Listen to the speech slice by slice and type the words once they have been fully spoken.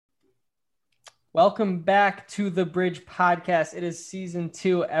Welcome back to the Bridge Podcast. It is season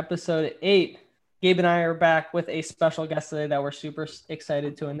 2, episode 8. Gabe and I are back with a special guest today that we're super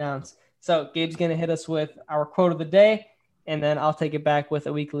excited to announce. So Gabe's going to hit us with our quote of the day, and then I'll take it back with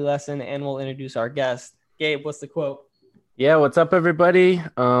a weekly lesson, and we'll introduce our guest. Gabe, what's the quote? Yeah, what's up, everybody?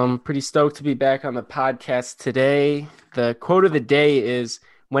 Pretty stoked to be back on the podcast today. The quote of the day is,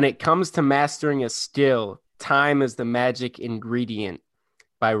 "When it comes to mastering a skill, time is the magic ingredient,"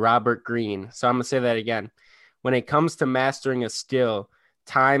 by Robert Greene. So I'm gonna say that again. When it comes to mastering a skill,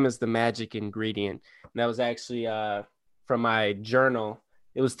 time is the magic ingredient. And that was actually from my journal.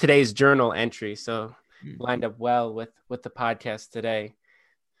 It was today's journal entry, so lined up well with the podcast today.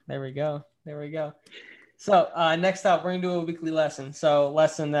 There we go. So next up, we're gonna do a weekly lesson. So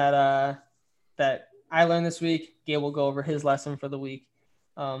lesson that I learned this week. Gabe will go over his lesson for the week.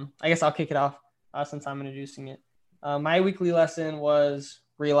 I guess I'll kick it off since I'm introducing it. My weekly lesson was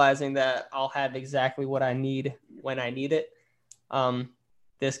realizing that I'll have exactly what I need when I need it.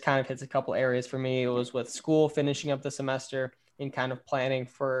 This kind of hits a couple areas for me. It was with school, finishing up the semester, and kind of planning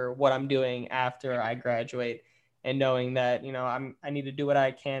for what I'm doing after I graduate, and knowing that I need to do what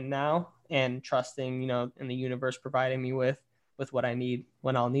I can now, and trusting in the universe providing me with what I need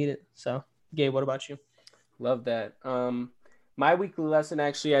when I'll need it. So, Gabe, what about you? Love that. My weekly lesson,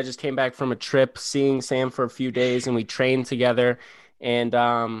 actually, I just came back from a trip seeing Sam for a few days, and we trained together. And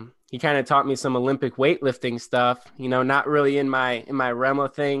he kind of taught me some Olympic weightlifting stuff, not really in my realm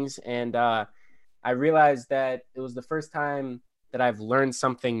of things. And I realized that it was the first time that I've learned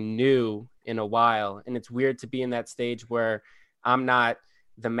something new in a while. And it's weird to be in that stage where I'm not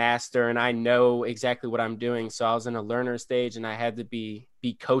the master and I know exactly what I'm doing. So I was in a learner stage and I had to be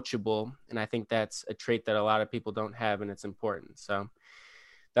coachable. And I think that's a trait that a lot of people don't have, and it's important. So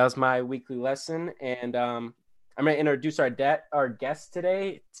that was my weekly lesson. And I'm going to introduce our guest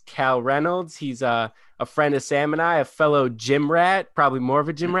today. It's Cal Reynolds. He's a friend of Sam and I, a fellow gym rat, probably more of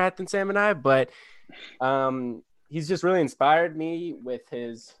a gym rat than Sam and I, but he's just really inspired me with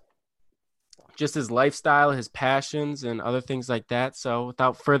his lifestyle, his passions, and other things like that. So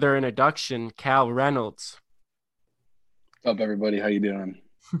without further introduction, Cal Reynolds. What's up, everybody? How you doing?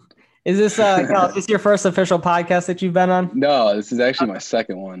 Is this Cal, is this your first official podcast that you've been on? No, this is actually my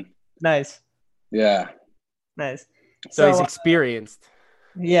second one. Nice. Yeah. Nice. So he's experienced.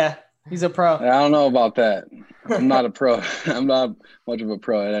 Yeah, he's a pro. I don't know about that. I'm not a pro. I'm not much of a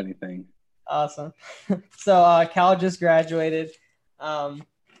pro at anything. Awesome. So Cal just graduated. Well,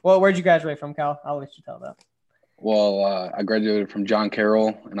 where'd you graduate from, Cal? I'll let you tell that. Well, I graduated from John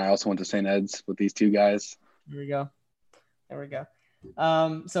Carroll, and I also went to St. Ed's with these two guys. There we go.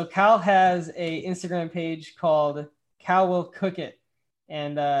 So Cal has a Instagram page called CalWillCookIt.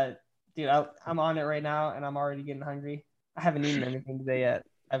 And dude, I'm on it right now, and I'm already getting hungry. I haven't eaten anything today yet.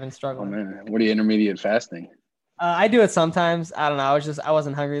 I've been struggling. Oh, man. What are you, intermediate fasting? I do it sometimes. I don't know. I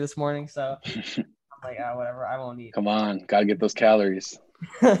wasn't hungry this morning, so I'm like, whatever. I won't eat. Come on. Got to get those calories.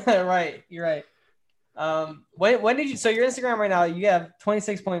 Right. You're right. When did you, so your Instagram right now, you have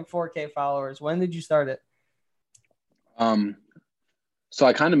 26.4K followers. When did you start it? So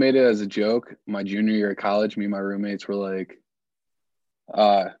I kind of made it as a joke. My junior year of college, me and my roommates were like,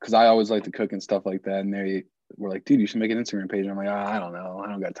 because I always like to cook and stuff like that. And they were like, dude, you should make an Instagram page. And I'm like, I don't know. I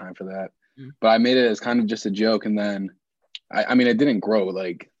don't got time for that. But I made it as kind of just a joke. And then, I mean, it didn't grow,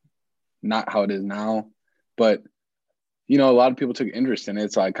 like, not how it is now. But, a lot of people took interest in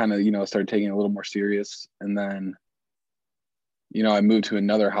it. So I kind of, started taking it a little more serious. And then, I moved to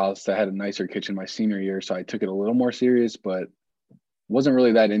another house that had a nicer kitchen my senior year. So I took it a little more serious, but wasn't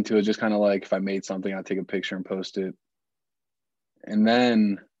really that into it. Just kind of like, if I made something, I'd take a picture and post it. And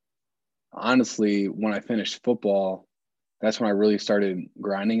then, honestly, when I finished football, that's when I really started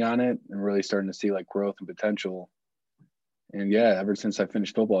grinding on it and really starting to see like growth and potential. And yeah, ever since I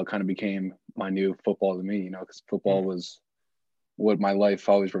finished football, it kind of became my new football to me, because football was what my life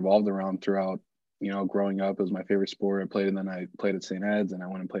always revolved around throughout, growing up. It was my favorite sport. I played, and then I played at St. Ed's, and I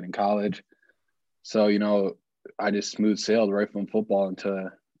went and played in college. So, I just smooth sailed right from football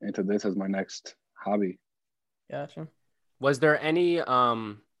into this as my next hobby. Gotcha. Was there any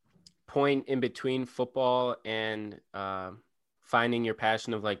point in between football and finding your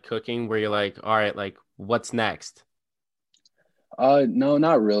passion of like cooking where you're like, all right, like what's next? No,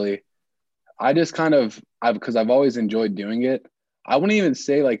 not really. I just because I've always enjoyed doing it. I wouldn't even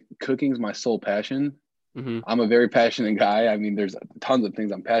say like cooking's my sole passion. Mm-hmm. I'm a very passionate guy. I mean, there's tons of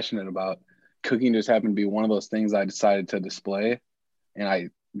things I'm passionate about. Cooking just happened to be one of those things I decided to display, and I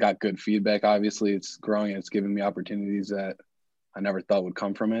got good feedback. Obviously, it's growing. It's giving me opportunities that I never thought would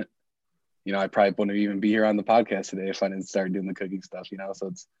come from it. I probably wouldn't even be here on the podcast today if I didn't start doing the cooking stuff,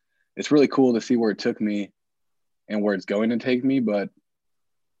 so it's really cool to see where it took me and where it's going to take me. But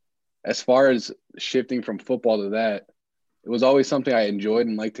as far as shifting from football to that, it was always something I enjoyed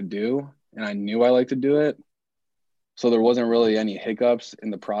and liked to do, and I knew I liked to do it. So there wasn't really any hiccups in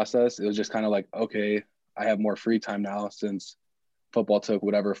the process. It was just kind of like, okay, I have more free time now since football took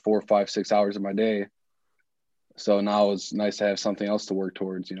whatever 4, 5, 6 hours of my day. So now it's nice to have something else to work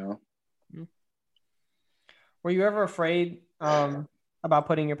towards, you know? Were you ever afraid about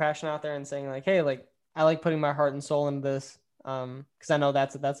putting your passion out there and saying like, hey, like I like putting my heart and soul into this? Because I know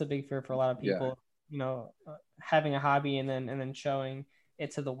that's a big fear for a lot of people, you know, having a hobby and then showing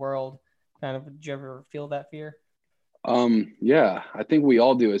it to the world. Kind of, did you ever feel that fear? Yeah, I think we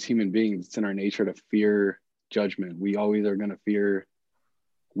all do as human beings. It's in our nature to fear judgment. We always are going to fear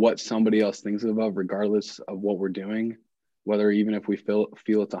what somebody else thinks of, regardless of what we're doing, whether even if we feel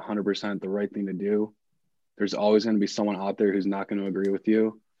it's 100% the right thing to do. There's always going to be someone out there who's not going to agree with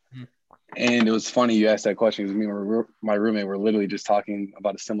you. And it was funny you asked that question because me and my roommate were literally just talking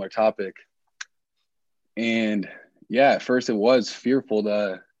about a similar topic. And yeah, at first it was fearful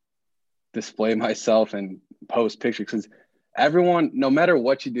to display myself and post pictures because everyone, no matter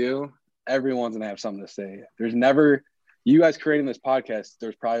what you do, everyone's going to have something to say. There's never, you guys creating this podcast,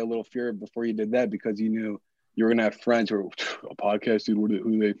 there's probably a little fear before you did that because you knew you were going to have friends who are a podcast dude, who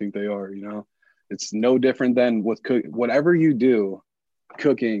do they think they are, you know? It's no different than with whatever you do,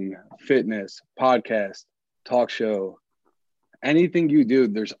 cooking, fitness, podcast, talk show, anything you do,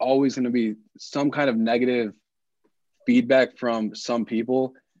 there's always going to be some kind of negative feedback from some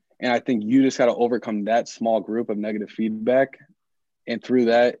people. And I think you just got to overcome that small group of negative feedback. And through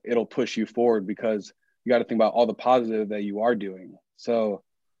that, it'll push you forward because you got to think about all the positive that you are doing. So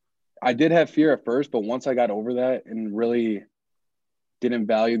I did have fear at first, but once I got over that and really didn't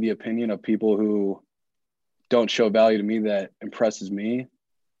value the opinion of people who don't show value to me that impresses me,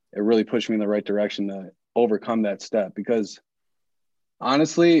 it really pushed me in the right direction to overcome that step. Because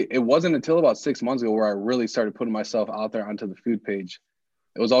honestly, it wasn't until about 6 months ago where I really started putting myself out there onto the food page.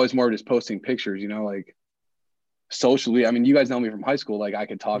 It was always more just posting pictures, you know, like socially. I mean, you guys know me from high school, like I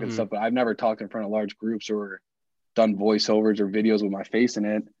could talk and stuff, but I've never talked in front of large groups or done voiceovers or videos with my face in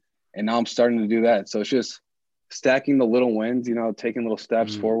it. And now I'm starting to do that. So it's just stacking the little wins, you know, taking little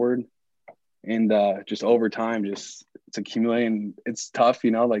steps forward, and just over time, just it's accumulating. It's tough,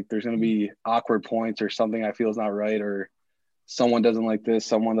 you know, like there's going to be awkward points or something I feel is not right, or someone doesn't like this,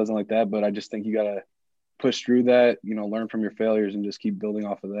 someone doesn't like that. But I just think you got to push through that, you know, learn from your failures and just keep building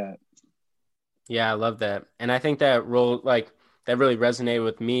off of that. Yeah, I love that. And I think that that really resonated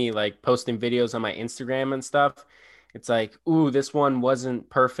with me, like posting videos on my Instagram and stuff. It's like, ooh, this one wasn't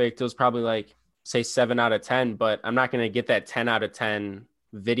perfect. It was probably like, say 7 out of 10, but I'm not going to get that 10 out of 10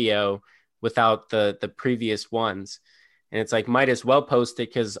 video without the previous ones. And it's like, might as well post it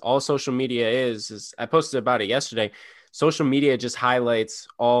because all social media is I posted about it yesterday. Social media just highlights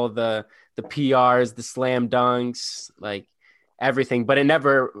all the PRs, the slam dunks, like everything, but it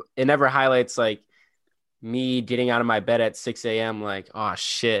never highlights like me getting out of my bed at 6 a.m. like, oh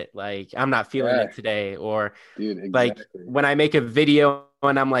shit, like I'm not feeling it today. Or dude, exactly. Like when I make a video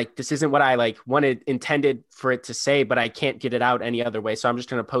and I'm like, this isn't what I like intended for it to say, but I can't get it out any other way. So I'm just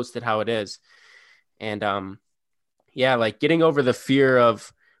going to post it how it is. And yeah, like getting over the fear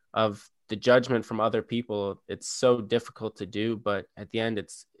of the judgment from other people, it's so difficult to do, but at the end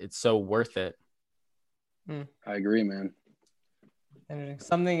it's so worth it. I agree, man. And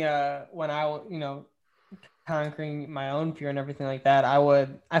something when I, you know, conquering my own fear and everything like that,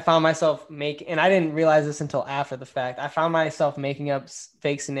 I found myself and I didn't realize this until after the fact. I found myself making up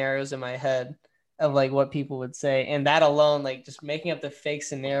fake scenarios in my head of like what people would say, and that alone, like just making up the fake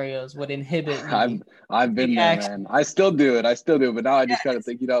scenarios would inhibit me. I've been there, man. I still do it, but now I just got to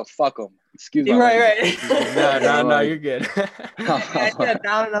think, you know, fuck them. Excuse me. Right. No, you're good. I sat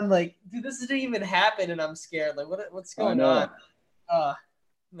down and I'm like, dude, this didn't even happen, and I'm scared. Like, what's going on?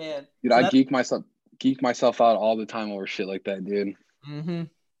 Man, dude, so I geek myself out all the time over shit like that, dude.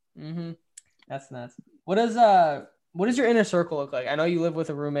 That's nuts. What does your inner circle look like? I know you live with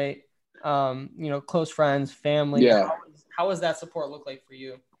a roommate, you know, close friends, family. Yeah. How does that support look like for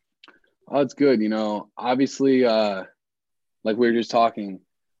you? Oh, it's good. You know, obviously, like we were just talking,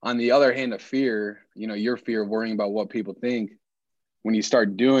 on the other hand of fear, you know, your fear of worrying about what people think, when you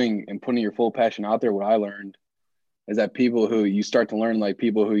start doing and putting your full passion out there, what I learned is that people who you start to learn, like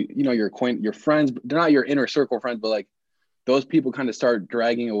people who, you know, your friends, they're not your inner circle friends, but like those people kind of start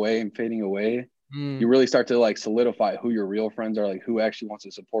dragging away and fading away. You really start to like solidify who your real friends are, like who actually wants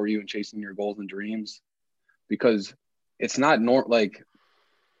to support you and chasing your goals and dreams. Because it's not like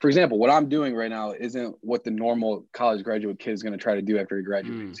for example, what I'm doing right now isn't what the normal college graduate kid is going to try to do after he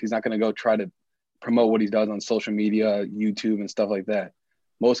graduates. He's not going to go try to promote what he does on social media, YouTube, and stuff like that.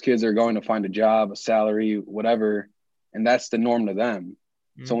 Most kids are going to find a job, a salary, whatever, and that's the norm to them.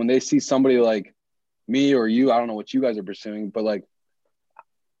 So when they see somebody like me or you, I don't know what you guys are pursuing, but like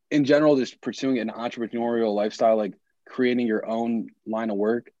in general, just pursuing an entrepreneurial lifestyle, like creating your own line of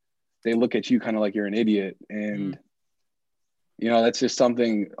work, they look at you kind of like you're an idiot. And, you know, that's just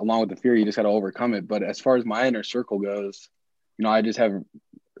something along with the fear, you just got to overcome it. But as far as my inner circle goes, you know, I just have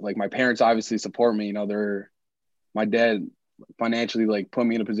like my parents obviously support me. You know, my dad financially like put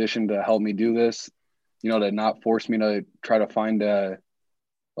me in a position to help me do this, you know, to not force me to try to find a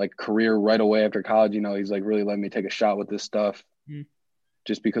like career right away after college. You know, he's like really letting me take a shot with this stuff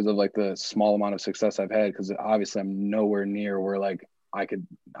just because of like the small amount of success I've had. Cause obviously I'm nowhere near where like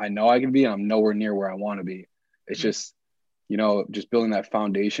I know I can be, and I'm nowhere near where I want to be. It's just, you know, just building that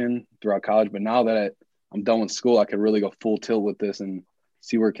foundation throughout college. But now that I'm done with school, I could really go full tilt with this and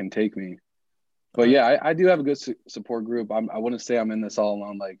see where it can take me. But yeah, I do have a good support group. I wouldn't say I'm in this all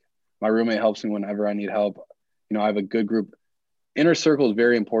alone. Like my roommate helps me whenever I need help. You know, I have a good group. Inner circle is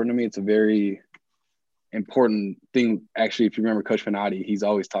very important to me. It's a very important thing. Actually, if you remember Coach Fanati, he's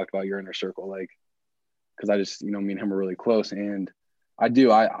always talked about your inner circle, like, because I just, you know, me and him are really close. And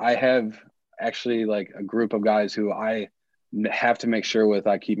I have actually like a group of guys who I have to make sure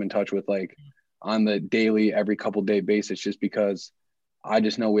I keep in touch with like on the daily, every couple day basis, just because I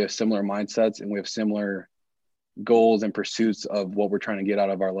just know we have similar mindsets and we have similar goals and pursuits of what we're trying to get out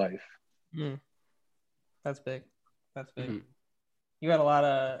of our life. That's big. You got a lot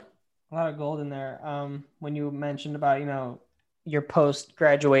of gold in there. When you mentioned about, you know, your post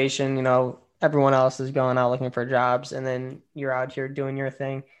graduation, you know, everyone else is going out looking for jobs, and then you're out here doing your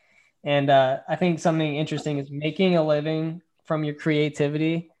thing. And I think something interesting is making a living from your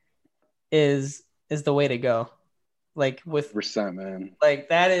creativity is the way to go. Like with % man. Like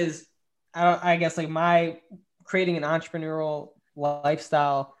that is, I guess like my creating an entrepreneurial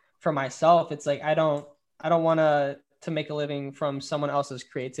lifestyle for myself. It's like I don't want to make a living from someone else's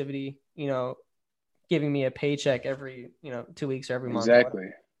creativity, you know, giving me a paycheck every, you know, 2 weeks or every month. Exactly.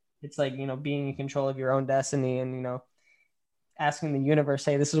 It's like, you know, being in control of your own destiny and, you know, asking the universe,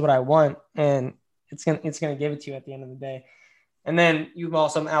 hey, this is what I want. And it's going to give it to you at the end of the day. And then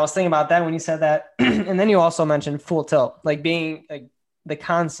I was thinking about that when you said that. And then you also mentioned full tilt, like being like the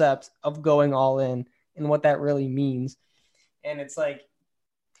concept of going all in and what that really means. And it's like,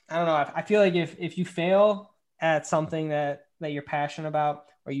 I don't know. I feel like if you fail at something that you're passionate about,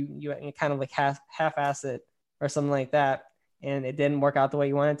 or you kind of like half-ass it or something like that, and it didn't work out the way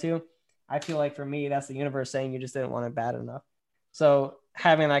you wanted to, I feel like for me, that's the universe saying you just didn't want it bad enough. So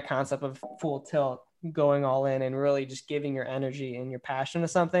having that concept of full tilt, going all in and really just giving your energy and your passion to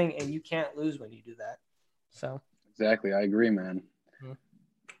something, and you can't lose when you do that. So exactly. I agree, man.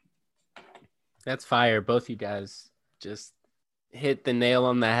 That's fire. Both you guys just hit the nail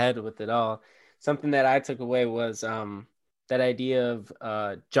on the head with it all. Something that I took away was that idea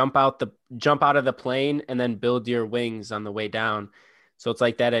of jump out of the plane and then build your wings on the way down. So it's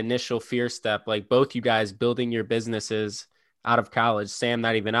like that initial fear step, like both you guys building your businesses out of college. Sam,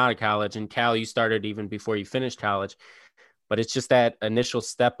 not even out of college, and Cal, you started even before you finished college. But it's just that initial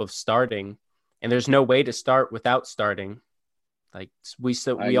step of starting, and there's no way to start without starting. Like we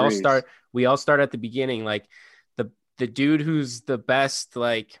all start at the beginning. Like the dude who's the best,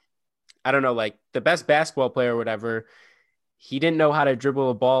 like, I don't know, like the best basketball player or whatever, he didn't know how to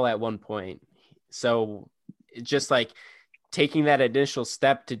dribble a ball at one point. So it's just like taking that initial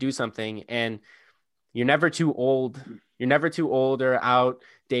step to do something, and you're never too old. You're never too old or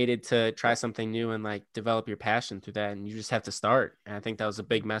outdated to try something new and like develop your passion through that. And you just have to start. And I think that was a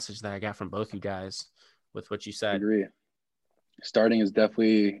big message that I got from both you guys with what you said. I agree. Starting is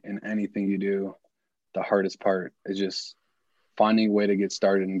definitely, in anything you do, the hardest part is just finding a way to get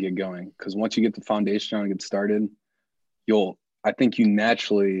started and get going. Because once you get the foundation on and get started, your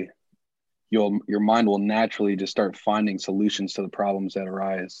mind will naturally just start finding solutions to the problems that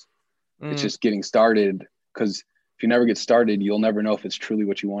arise. It's just getting started, because if you never get started, you'll never know if it's truly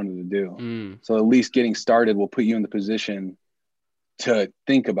what you wanted to do. So at least getting started will put you in the position to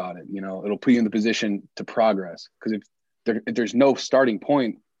think about it. You know, it'll put you in the position to progress, because if there's no starting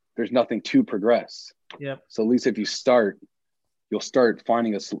point, there's nothing to progress. Yep. So at least if you start, you'll start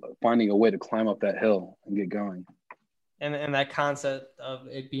finding a way to climb up that hill and get going. And that concept of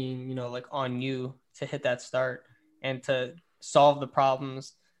it being, you know, like on you to hit that start and to solve the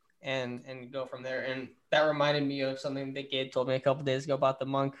problems and go from there. And that reminded me of something that Gabe told me a couple of days ago about the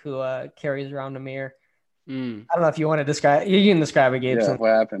monk who carries around a mirror Mm. I don't know if you want to describe. You can describe it, Gabe. Yeah, what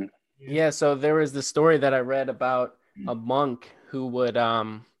happened? Yeah, so there was the story that I read about a monk who would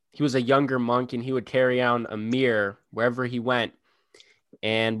he was a younger monk and he would carry on a mirror wherever he went.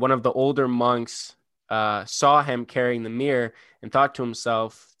 And one of the older monks saw him carrying the mirror and thought to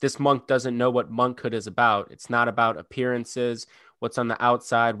himself, this monk doesn't know what monkhood is about. It's not about appearances, what's on the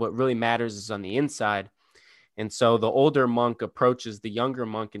outside. What really matters is on the inside. And so the older monk approaches the younger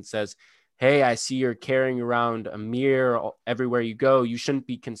monk and says, hey, I see you're carrying around a mirror everywhere you go. You shouldn't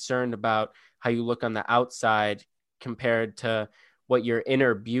be concerned about how you look on the outside compared to what your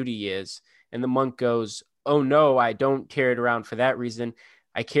inner beauty is. And the monk goes, oh, no, I don't carry it around for that reason.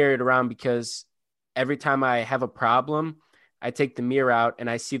 I carry it around because every time I have a problem, I take the mirror out and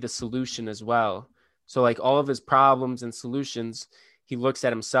I see the solution as well. So like all of his problems and solutions, he looks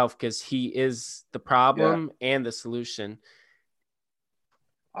at himself because he is the problem and the solution.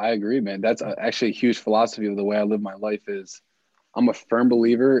 I agree, man. That's actually a huge philosophy of the way I live my life is I'm a firm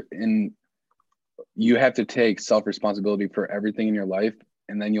believer in you have to take self-responsibility for everything in your life,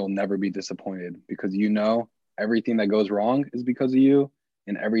 and then you'll never be disappointed because you know everything that goes wrong is because of you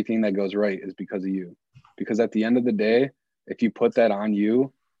and everything that goes right is because of you. Because at the end of the day, if you put that on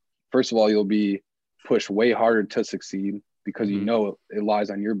you, first of all, you'll be pushed way harder to succeed because you know it lies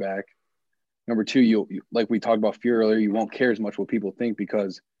on your back. Number two, you like we talked about fear earlier, you won't care as much what people think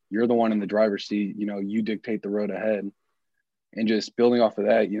because you're the one in the driver's seat. You know, you dictate the road ahead. And just building off of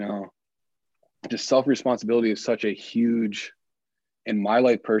that, you know, just self-responsibility is such a huge, in my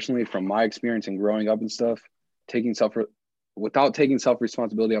life personally, from my experience and growing up and stuff, without taking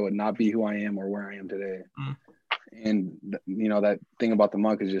self-responsibility, I would not be who I am or where I am today. And, you know, that thing about the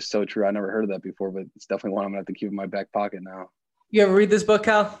monk is just so true. I never heard of that before, but it's definitely one I'm going to have to keep in my back pocket now. You ever read this book,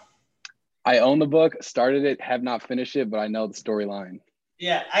 Cal? I own the book, started it, have not finished it, but I know the storyline.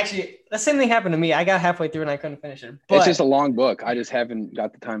 Yeah, actually, the same thing happened to me. I got halfway through and I couldn't finish it. But, it's just a long book. I just haven't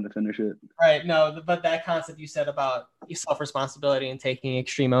got the time to finish it. Right. No, but that concept you said about self-responsibility and taking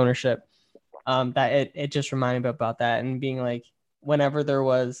extreme ownership, that it just reminded me about that and being like, whenever there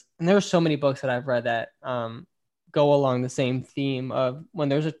was so many books that I've read that go along the same theme of when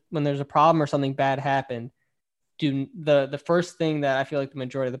there's a problem or something bad happened, the first thing that I feel like the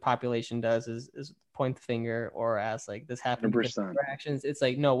majority of the population does is point the finger or ask like this happened because of your actions. It's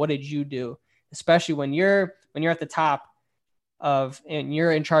like, no, what did you do? Especially when you're at the top and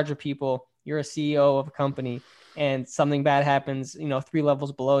you're in charge of people, you're a CEO of a company and something bad happens, 3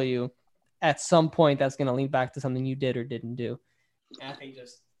 levels below you, at some point that's going to lead back to something you did or didn't do. And I think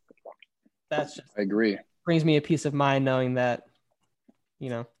I agree. Brings me a peace of mind knowing that,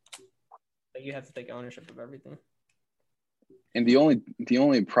 that you have to take ownership of everything. And the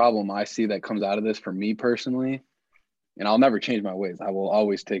only problem I see that comes out of this for me personally, and I'll never change my ways. I will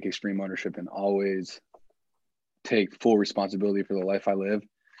always take extreme ownership and always take full responsibility for the life I live.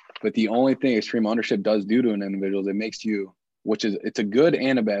 But the only thing extreme ownership does do to an individual is it makes you, it's a good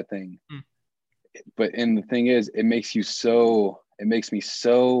and a bad thing. But the thing is, it makes me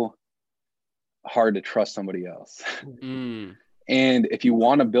so hard to trust somebody else. And if you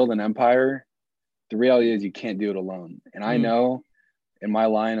want to build an empire, the reality is you can't do it alone. And I know in my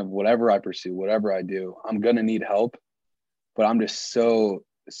line of whatever I pursue, whatever I do, I'm going to need help, but I'm just so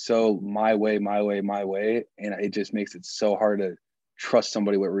my way. And it just makes it so hard to trust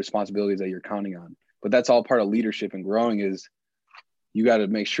somebody with responsibilities that you're counting on. But that's all part of leadership and growing is you got to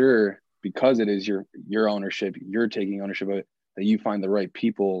make sure, because it is your ownership, you're taking ownership of it, that you find the right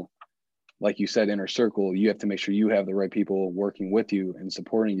people. Like you said, inner circle, you have to make sure you have the right people working with you and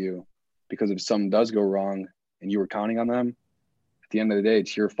supporting you. Because if something does go wrong and you were counting on them, at the end of the day,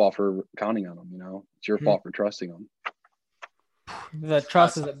 it's your fault for counting on them. It's your fault for trusting them. The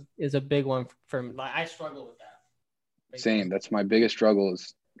trust is a big one for me. Like, I struggle with that. Same. That's my biggest struggle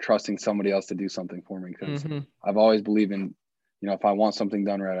is trusting somebody else to do something for me. Because I've always believed in, if I want something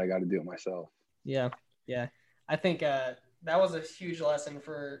done right, I got to do it myself. Yeah. I think that was a huge lesson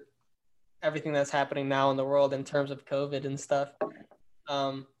for everything that's happening now in the world in terms of COVID and stuff.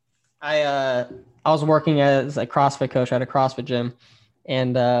 I was working as a CrossFit coach at a CrossFit gym,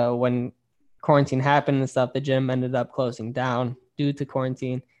 and when quarantine happened and stuff, the gym ended up closing down due to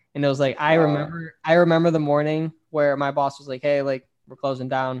quarantine. And it was like I remember the morning where my boss was like, "Hey, like we're closing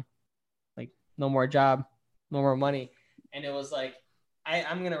down, like no more job, no more money," and it was like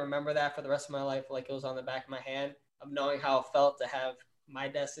I'm gonna remember that for the rest of my life, like it was on the back of my hand of knowing how it felt to have my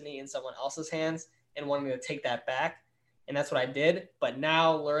destiny in someone else's hands and wanting to take that back. And that's what I did. But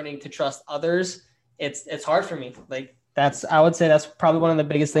now learning to trust others, it's hard for me. Like I would say that's probably one of the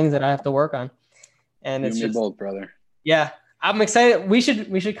biggest things that I have to work on. And it's just both, brother. Yeah. I'm excited. We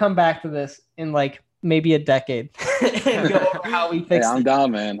should come back to this in like maybe a decade and go over how we Hey, fixed I'm it.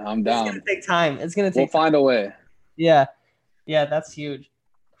 down, man. I'm It's down. gonna take time. It's gonna We'll take time. find a way. Yeah, that's huge.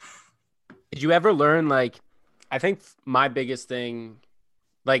 Did you ever learn, like, I think my biggest thing,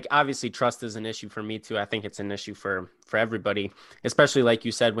 like, obviously trust is an issue for me too. I think it's an issue for everybody, especially like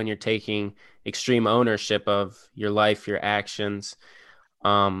you said, when you're taking extreme ownership of your life, your actions.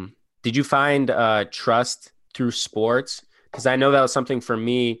 Did you find trust through sports? Because I know that was something for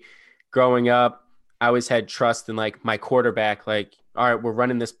me growing up. I always had trust in like my quarterback, like, all right, we're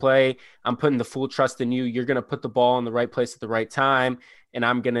running this play. I'm putting the full trust in you. You're going to put the ball in the right place at the right time, and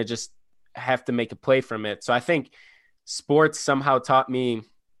I'm going to just have to make a play from it. So I think sports somehow taught me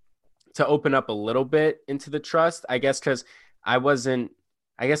to open up a little bit into the trust, I guess, because I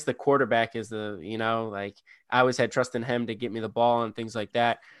guess the quarterback is like I always had trust in him to get me the ball and things like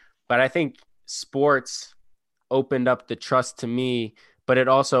that. But I think sports opened up the trust to me, but it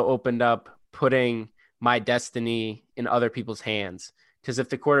also opened up putting my destiny in other people's hands. Because if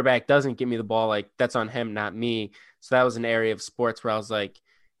the quarterback doesn't give me the ball, like, that's on him, not me. So that was an area of sports where I was like,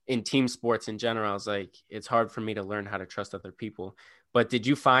 in team sports in general, I was like, it's hard for me to learn how to trust other people. But did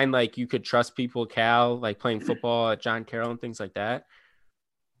you find like you could trust people, Cal, like playing football at John Carroll and things like that?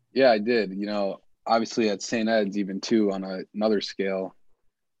 Yeah, I did. Obviously at St. Ed's, even too, on another scale,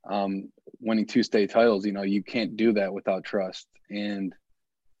 winning 2 state titles, you can't do that without trust. And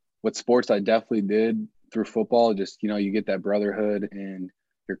with sports, I definitely did through football. Just, you get that brotherhood and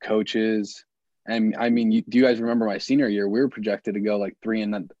your coaches. And I mean, do you guys remember my senior year? We were projected to go like 3-7.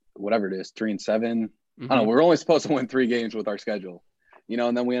 I don't know. We were only supposed to win 3 games with our schedule,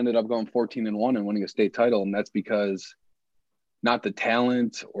 and then we ended up going 14-1 and winning a state title. And that's because not the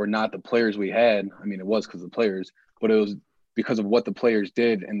talent or not the players we had. I mean, it was because of the players, but it was because of what the players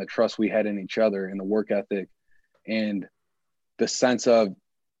did and the trust we had in each other and the work ethic and the sense of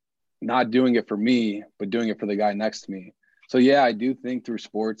not doing it for me, but doing it for the guy next to me. So yeah, I do think through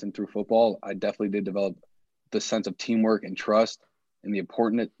sports and through football, I definitely did develop the sense of teamwork and trust and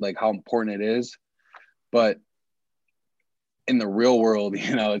how important it is. But in the real world,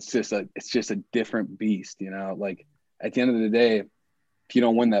 it's just a different beast, like at the end of the day, if you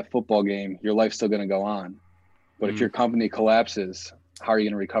don't win that football game, your life's still going to go on. But if your company collapses, how are you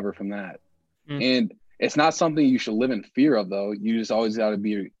going to recover from that? And it's not something you should live in fear of, though. You just always got to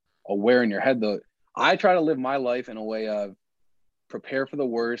be aware in your head, though. I try to live my life in a way of prepare for the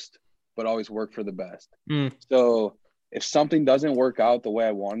worst, but always work for the best. So if something doesn't work out the way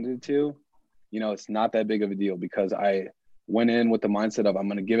I wanted it to, it's not that big of a deal because I went in with the mindset of I'm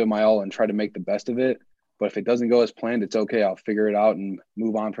going to give it my all and try to make the best of it. But if it doesn't go as planned, it's okay. I'll figure it out and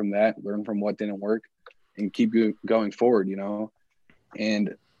move on from that, learn from what didn't work and keep going forward,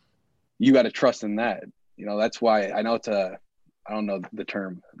 and you got to trust in that. That's why I know I don't know the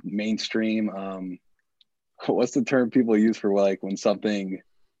term mainstream. What's the term people use for like when something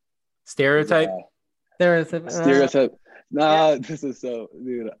Stereotype? Stereotype. Nah, this is so,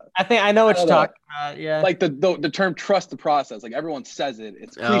 dude. I think I know what you're talking about. Yeah. Like the term trust the process. Like everyone says it.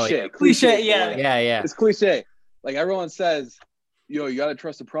 It's cliche. Oh, yeah. Cliche. Yeah. Like, Yeah. It's cliche. Like everyone says, you got to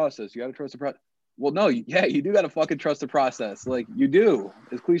trust the process. You got to trust the process. Well, no, yeah, you do got to fucking trust the process. Like you do.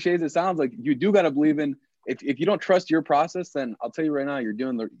 As cliche as it sounds, like you do got to believe in. If you don't trust your process, then I'll tell you right now,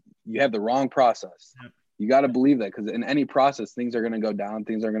 you have the wrong process. Yeah. You got to believe that because in any process, things are going to go down.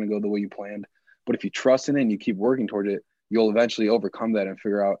 Things are going to go the way you planned. But if you trust in it and you keep working toward it, you'll eventually overcome that and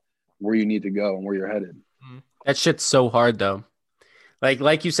figure out where you need to go and where you're headed. That shit's so hard though.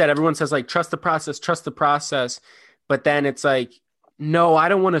 Like you said, everyone says like, trust the process. But then it's like, no, I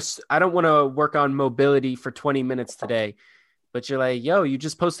don't want to work on mobility for 20 minutes today. But you're like, yo, you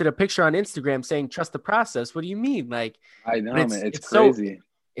just posted a picture on Instagram saying, trust the process. What do you mean? Like, I know, man, it's crazy.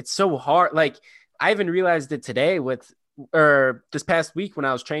 It's so hard. Like I even realized it today this past week when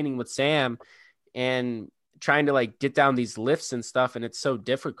I was training with Sam and trying to like get down these lifts and stuff. And it's so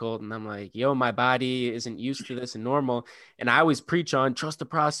difficult. And I'm like, yo, my body isn't used to this and normal. And I always preach on trust the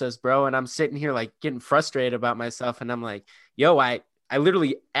process, bro. And I'm sitting here like getting frustrated about myself. And I'm like, yo, I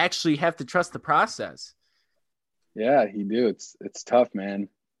literally actually have to trust the process. Yeah, you do. It's tough, man.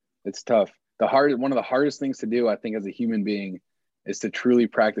 It's tough. One of the hardest things to do, I think, as a human being is to truly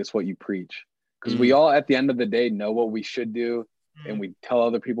practice what you preach. Because we all, at the end of the day, know what we should do and we tell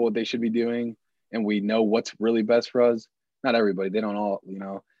other people what they should be doing. And we know what's really best for us. Not everybody, they don't all,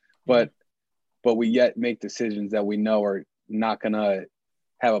 but we yet make decisions that we know are not going to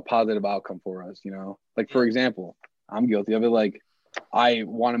have a positive outcome for us, Like, for example, I'm guilty of it. Like, I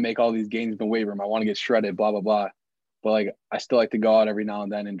want to make all these gains in the weight room. I want to get shredded, blah, blah, blah. But, like, I still like to go out every now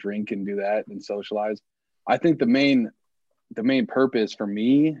and then and drink and do that and socialize. I think the main the main purpose for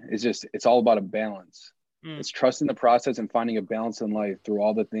me is just, it's all about a balance. It's trusting the process and finding a balance in life through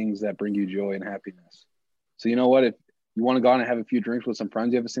all the things that bring you joy and happiness. So you know what, if you want to go out and have a few drinks with some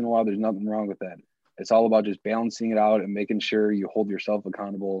friends you haven't seen in a while, there's nothing wrong with that. It's all about just balancing it out and making sure you hold yourself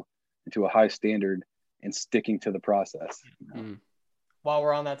accountable to a high standard and sticking to the process. While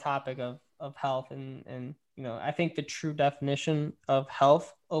we're on that topic of health and you know, I think the true definition of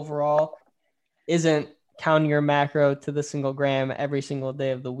health overall isn't counting your macro to the single gram every single day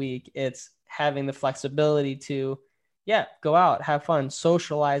of the week. It's having the flexibility to, go out, have fun.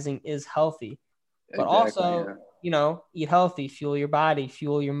 Socializing is healthy, but also, you know, eat healthy, fuel your body,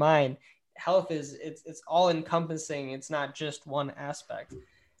 fuel your mind. Health is it's all encompassing. It's not just one aspect.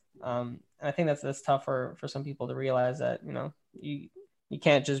 And I think that's tough for some people to realize that, you know, you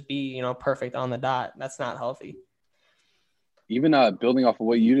can't just be, you know, perfect on the dot. That's not healthy. Even building off of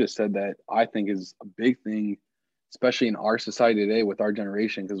what you just said, that I think is a big thing, especially in our society today with our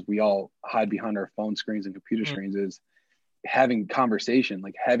generation, because we all hide behind our phone screens and computer screens, is having conversation.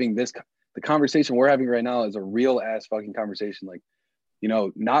 Like having the conversation we're having right now is a real ass fucking conversation. Like, you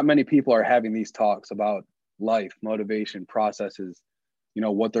know, not many people are having these talks about life, motivation, processes, you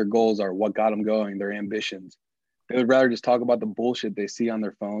know, what their goals are, what got them going, their ambitions. They would rather just talk about the bullshit they see on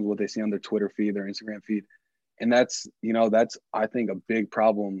their phones, what they see on their Twitter feed, their Instagram feed. And that's, you know, that's, I think, a big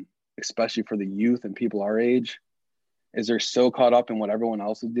problem, especially for the youth and people our age, is they're so caught up in what everyone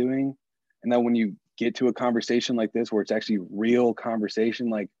else is doing. And then when you get to a conversation like this, where it's actually real conversation,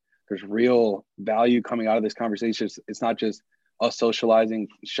 like there's real value coming out of this conversation. It's not just us socializing,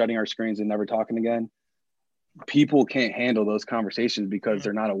 shutting our screens and never talking again. People can't handle those conversations because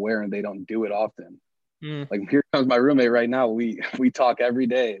they're not aware and they don't do it often. Like, here comes my roommate right now. We talk every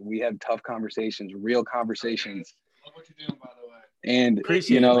day. We have tough conversations, real conversations. Love what you're doing, by the way. And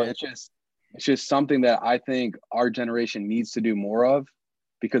Appreciate you know, it, it's just something that I think our generation needs to do more of,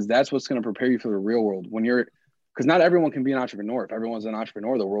 because that's what's going to prepare you for the real world. Because not everyone can be an entrepreneur. If everyone's an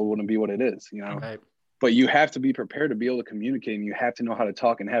entrepreneur, the world wouldn't be what it is, you know. Right. But you have to be prepared to be able to communicate, and you have to know how to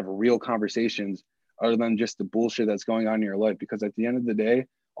talk and have real conversations other than just the bullshit that's going on in your life. Because at the end of the day,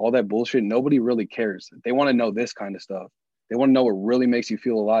 all that bullshit, nobody really cares. They want to know this kind of stuff. They want to know what really makes you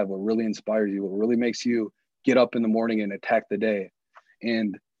feel alive, what really inspires you, what really makes you get up in the morning and attack the day.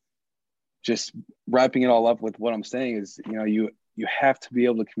 And just wrapping it all up with what I'm saying is, you know, you have to be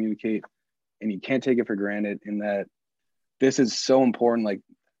able to communicate, and you can't take it for granted. In that this is so important. Like,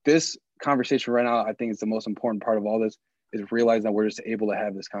 this conversation right now, I think is the most important part of all this, is realizing that we're just able to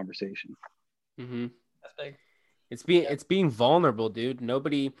have this conversation. That's big. It's being vulnerable, dude.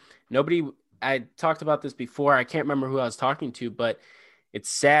 Nobody, I talked about this before. I can't remember who I was talking to, but it's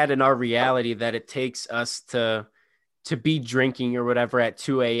sad in our reality that it takes us to be drinking or whatever at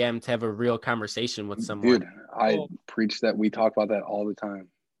 2 a.m. to have a real conversation with someone. Dude, I preach that. We talk about that all the time.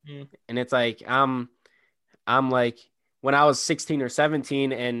 And it's like, I'm like, when I was 16 or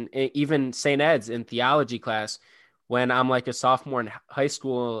 17, and even St. Ed's in theology class, when I'm like a sophomore in high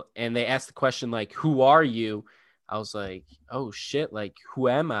school and they asked the question, like, who are you? I was like, oh shit, like, who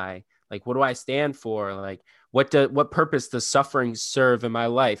am I? Like, what do I stand for? Like, what purpose does suffering serve in my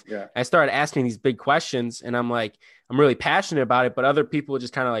life? Yeah. I started asking these big questions, and I'm like, I'm really passionate about it, but other people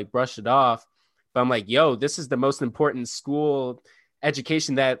just kind of like brush it off. But I'm like, yo, this is the most important school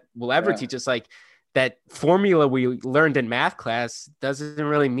education that will ever teach us. Like, that formula we learned in math class doesn't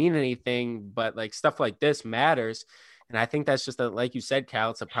really mean anything, but like stuff like this matters. And I think that's just like you said,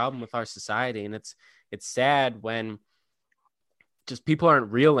 Cal, it's a problem with our society. And it's sad when just people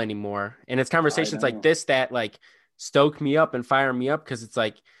aren't real anymore. And it's conversations like this that like stoke me up and fire me up. Cause it's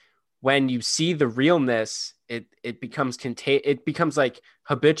like, when you see the realness, it becomes it becomes like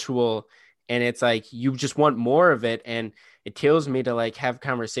habitual, and it's like, you just want more of it. And it kills me to like have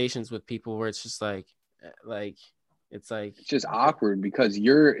conversations with people where it's just like it's just awkward, because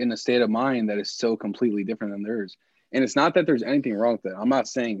you're in a state of mind that is so completely different than theirs. And it's not that there's anything wrong with it. I'm not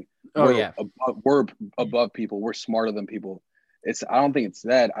saying we're above people, we're smarter than people. I don't think it's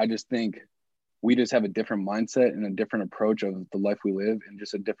that. I just think we just have a different mindset and a different approach of the life we live, and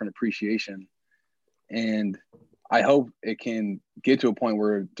just a different appreciation. And I hope it can get to a point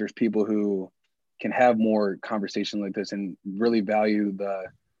where there's people who can have more conversation like this and really value the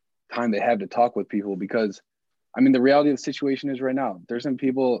time they have to talk with people. Because I mean, the reality of the situation is right now, there's some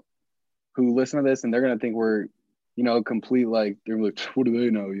people who listen to this and they're going to think we're, you know, complete, like, they're like, what do they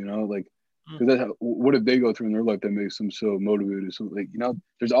know? You know, like, what did they go through in their life that makes them so motivated? So, like, you know,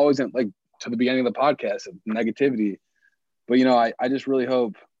 there's always, like, to the beginning of the podcast, of negativity. But, you know, I just really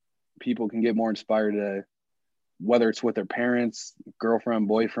hope people can get more inspired to, whether it's with their parents, girlfriend,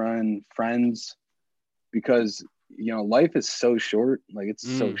 boyfriend, friends, because, life is so short. Like, it's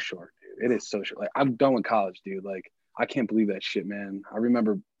so short, dude. It is so short. Like, I'm done with college, dude. Like, I can't believe that shit, man. I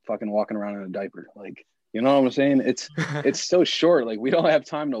remember fucking walking around in a diaper. Like, you know what I'm saying? It's so short. Like, we don't have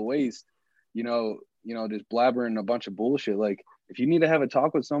time to waste, just blabbering a bunch of bullshit. Like, if you need to have a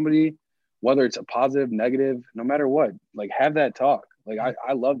talk with somebody, whether it's a positive, negative, no matter what, like, have that talk. Like,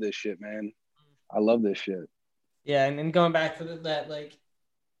 I love this shit, man. I love this shit. Yeah, and going back to that, like,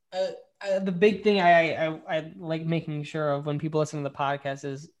 the big thing I like making sure of when people listen to the podcast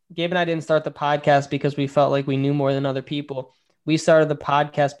is Gabe and I didn't start the podcast because we felt like we knew more than other people. We started the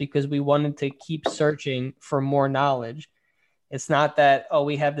podcast because we wanted to keep searching for more knowledge. It's not that,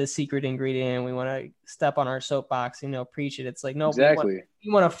 we have this secret ingredient and we want to step on our soapbox, preach it. It's like, no, Exactly.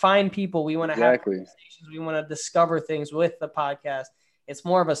 we want to find people. We want to have Exactly. conversations. We want to discover things with the podcast. It's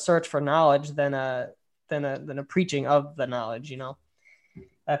more of a search for knowledge than a preaching of the knowledge,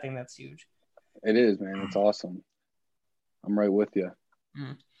 I think that's huge. It is, man. It's awesome. I'm right with you.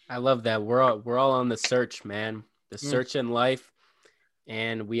 I love that. We're all on the search, man. The search in life.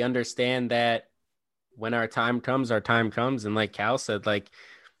 And we understand that when our time comes. And like Cal said, like,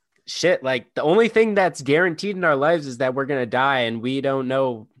 shit, like, the only thing that's guaranteed in our lives is that we're going to die, and we don't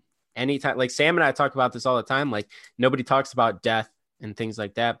know any time. Like, Sam and I talk about this all the time. Like, nobody talks about death and things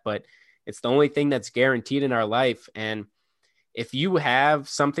like that, but it's the only thing that's guaranteed in our life. And if you have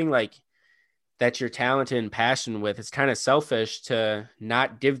something like that you're talented and passionate with, it's kind of selfish to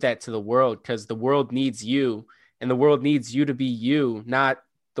not give that to the world, because the world needs you, and the world needs you to be you, not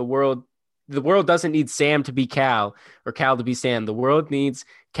the world. The world doesn't need Sam to be Cal or Cal to be Sam. The world needs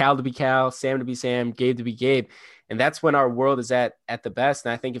Cal to be Cal, Sam to be Sam, Gabe to be Gabe. And that's when our world is at the best.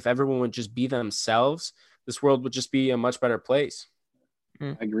 And I think if everyone would just be themselves, this world would just be a much better place.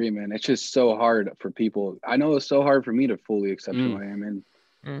 I agree, man. It's just so hard for people. I know it's so hard for me to fully accept who I am.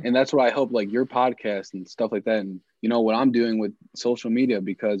 And that's what I hope, like, your podcast and stuff like that. And, what I'm doing with social media,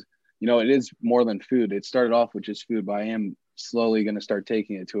 because, it is more than food. It started off with just food, but I am slowly going to start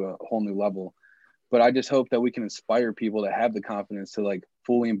taking it to a whole new level. But I just hope that we can inspire people to have the confidence to, like,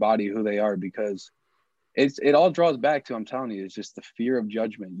 fully embody who they are, because it all draws back to, I'm telling you, it's just the fear of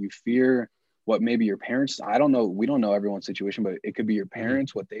judgment. You fear what maybe your parents, I don't know. We don't know everyone's situation, but it could be your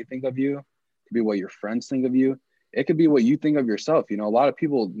parents, what they think of you. It could be what your friends think of you. It could be what you think of yourself. A lot of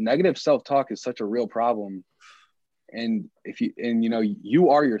people, negative self-talk is such a real problem. And you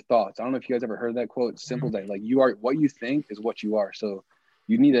are your thoughts. I don't know if you guys ever heard that quote. It's simple that, like, you are what you think is what you are. So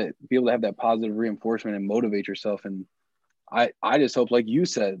you need to be able to have that positive reinforcement and motivate yourself. And I just hope, like you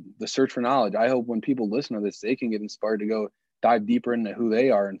said, the search for knowledge. I hope when people listen to this, they can get inspired to go dive deeper into who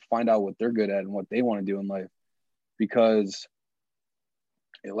they are and find out what they're good at and what they want to do in life. Because,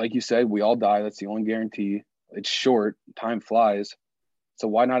 like you said, we all die. That's the only guarantee. It's short. Time flies. So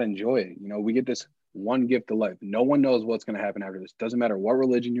why not enjoy it? We get this one gift of life. No one knows what's going to happen after this. Doesn't matter what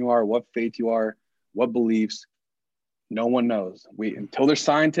religion you are, what faith you are, what beliefs. No one knows. Until there's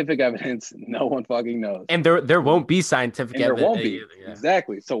scientific evidence, no one fucking knows. And there won't be scientific evidence. There won't be. Either, yeah.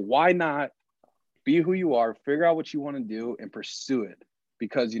 Exactly. So why not be who you are, figure out what you want to do, and pursue it?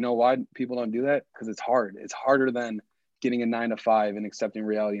 Because you know why people don't do that? Because it's hard. It's harder than getting a 9-to-5 and accepting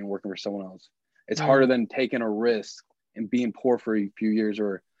reality and working for someone else. It's harder than taking a risk and being poor for a few years,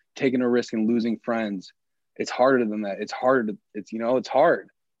 or taking a risk and losing friends. It's harder than that. It's hard. It's hard.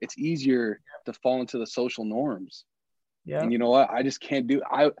 It's easier to fall into the social norms. Yeah. And you know what? I just can't do.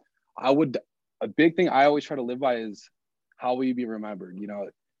 A big thing I always try to live by is, how will you be remembered?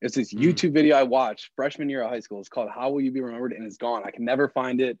 It's this YouTube video I watched freshman year of high school. It's called How Will You Be Remembered? And it's gone. I can never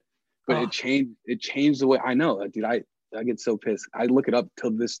find it, but it changed the way I know. Dude, I get so pissed. I look it up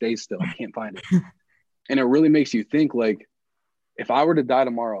till this day still. I can't find it. And it really makes you think, like, if I were to die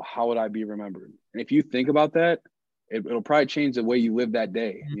tomorrow, how would I be remembered? And if you think about that, it'll probably change the way you live that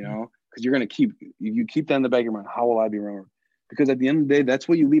day, because you're going to keep that in the back of your mind. How will I be remembered? Because at the end of the day, that's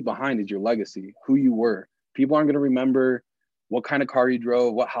what you leave behind, is your legacy, who you were. People aren't going to remember what kind of car you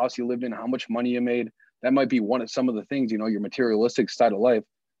drove, what house you lived in, how much money you made. That might be some of the things, your materialistic side of life,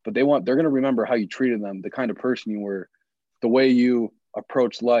 but they're going to remember how you treated them, the kind of person you were, the way you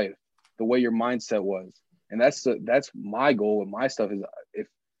approached life, the way your mindset was. And that's my goal with my stuff, is if,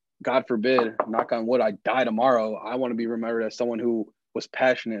 God forbid, knock on wood, I die tomorrow, I want to be remembered as someone who was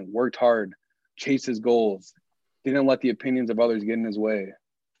passionate, worked hard, chased his goals, didn't let the opinions of others get in his way.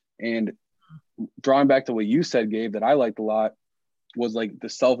 And drawing back to what you said, Gabe, that I liked a lot, was like the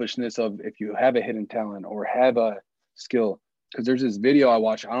selfishness of, if you have a hidden talent or have a skill. Because there's this video I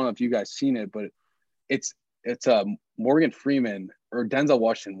watched, I don't know if you guys seen it, but it's Morgan Freeman or Denzel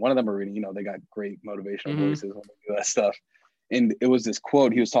Washington. One of them are reading, they got great motivational voices when they do that stuff. And it was this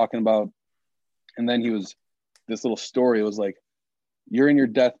quote he was talking about. And then this little story. It was like, you're in your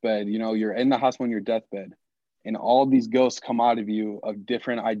deathbed, you know, you're in the hospital in your deathbed, and all these ghosts come out of you of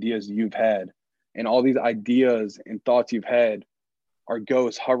different ideas you've had. And all these ideas and thoughts you've had are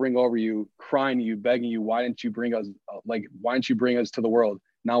ghosts hovering over you, crying to you, begging you, why didn't you bring us to the world?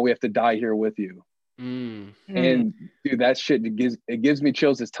 Now we have to die here with you. And dude, that shit, it gives me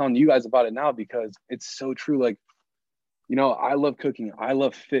chills just telling you guys about it now, because it's so true. Like, you know, I love cooking. I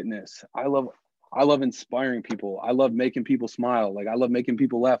love fitness. I love inspiring people. I love making people smile. Like, I love making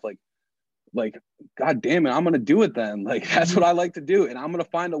people laugh. Like, God damn it, I'm going to do it then. Like, that's what I like to do. And I'm going to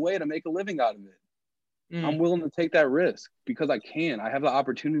find a way to make a living out of it. I'm willing to take that risk because I can. I have the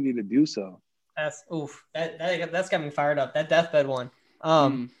opportunity to do so. That's that's got me fired up. That deathbed one.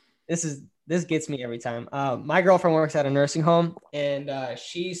 This gets me every time. My girlfriend works at a nursing home, and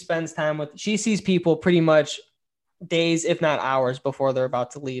she sees people pretty much days, if not hours, before they're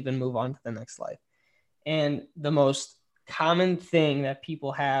about to leave and move on to the next life. And the most common thing that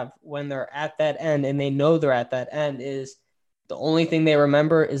people have when they're at that end, and they know they're at that end, is the only thing they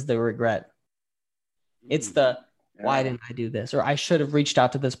remember is the regret. It's why didn't I do this? Or I should have reached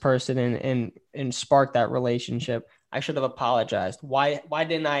out to this person and sparked that relationship. I should have apologized. Why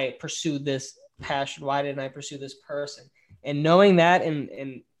didn't I pursue this passion? Why didn't I pursue this person? And knowing that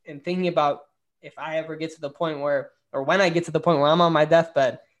and thinking about, if I ever get to the point where, or when I get to the point where I'm on my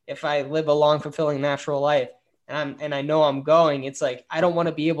deathbed, if I live a long, fulfilling, natural life, and I know I'm going, it's like, I don't want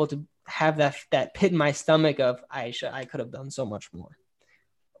to be able to have that pit in my stomach of, I could have done so much more.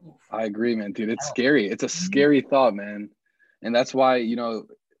 I agree, man, dude. It's scary. It's a scary thought, man. And that's why, you know,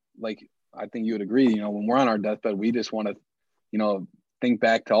 like, I think you would agree, you know, when we're on our deathbed, we just want to, you know, think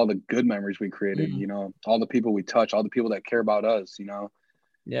back to all the good memories we created, you know, all the people we touch, all the people that care about us, you know.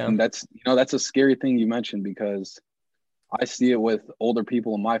 Yeah. And that's, you know, that's a scary thing you mentioned, because I see it with older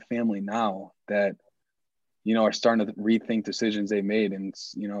people in my family now that, you know, are starting to rethink decisions they made. And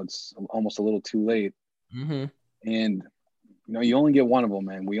it's, you know, it's almost a little too late. And, you know, you only get one of them,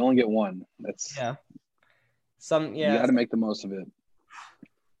 man. We only get one. That's, you got to make the most of it.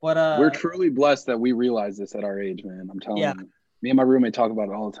 But we're truly blessed that we realize this at our age, man. I'm telling you. Me and my roommate talk about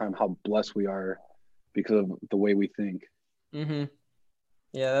it all the time, how blessed we are because of the way we think.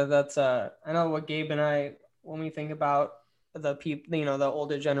 Yeah, that's I know what Gabe and I, when we think about the people, you know, the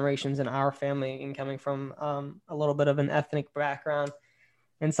older generations in our family, and coming from a little bit of an ethnic background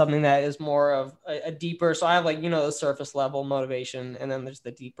and something that is more of a deeper. So I have, like, you know, the surface level motivation, and then there's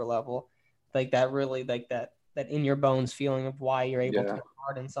the deeper level, like that really, like that in your bones feeling of why you're able to work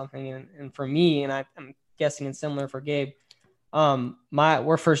hard in something. And for me, and I'm guessing it's similar for Gabe,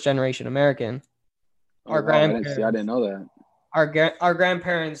 we're first generation American. Our grandparents, I didn't know that. Our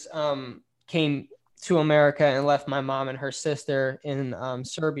grandparents came to America and left my mom and her sister in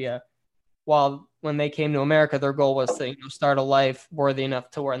Serbia. While when they came to America, their goal was to, you know, start a life worthy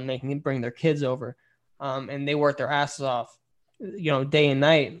enough to where they can bring their kids over. And they worked their asses off, you know, day and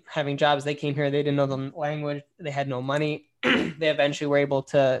night, having jobs. They came here, they didn't know the language, they had no money. They eventually were able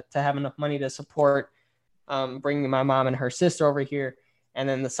to have enough money to support bringing my mom and her sister over here. And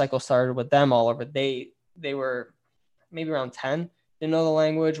then the cycle started with them all over. They were maybe around 10, didn't know the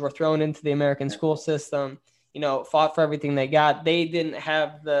language, were thrown into the American school system, you know, fought for everything they got. They didn't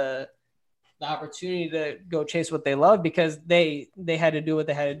have the opportunity to go chase what they love, because they had to do what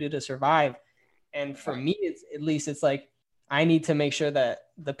they had to do to survive. And for me, it's like, I need to make sure that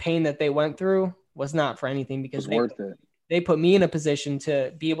the pain that they went through was not for anything, because they put me in a position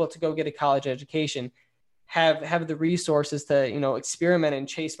to be able to go get a college education, have the resources to, you know, experiment and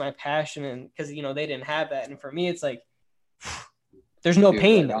chase my passion. And because, you know, they didn't have that. And for me, it's like, there's no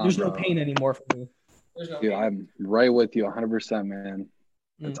pain. There's no pain anymore for me. Dude, I'm right with you 100%, man.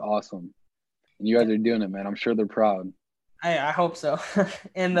 That's awesome. And you guys are doing it, man. I'm sure they're proud. I hope so.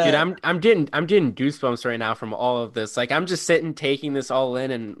 And dude, I'm getting goosebumps right now from all of this. Like, I'm just sitting, taking this all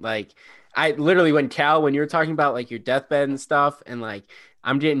in, and like, I literally, when you were talking about like your deathbed and stuff, and like,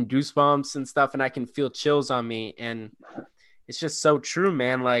 I'm getting goosebumps and stuff, and I can feel chills on me, and it's just so true,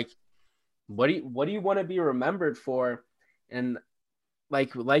 man. Like, what do you want to be remembered for? And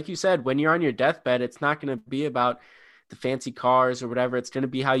like you said, when you're on your deathbed, it's not going to be about the fancy cars or whatever. It's going to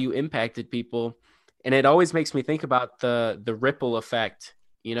be how you impacted people. And it always makes me think about the ripple effect,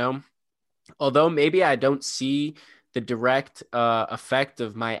 you know, although maybe I don't see the direct effect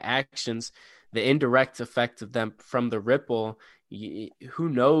of my actions, the indirect effect of them from the ripple. Who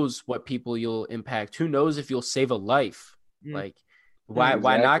knows what people you'll impact? Who knows if you'll save a life? Like, why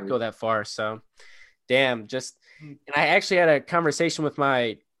not go that far? So damn, and I actually had a conversation with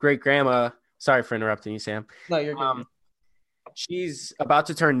my great grandma. Sorry for interrupting you, Sam. No, you're good. She's about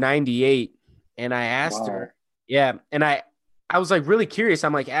to turn 98. And I asked her, Yeah. And I was like really curious.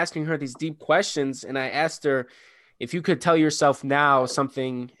 I'm like asking her these deep questions. And I asked her, if you could tell yourself now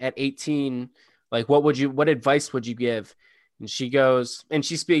something at 18, like what advice would you give? And she goes, and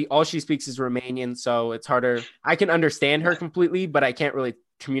all she speaks is Romanian. So it's harder. I can understand her completely, but I can't really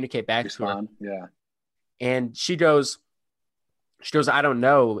communicate back to her. Respond. Yeah. And she goes, I don't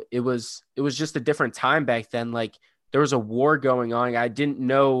know. It was just a different time back then. Like there was a war going on. I didn't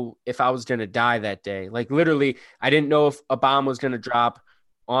know if I was going to die that day. Like literally, I didn't know if a bomb was going to drop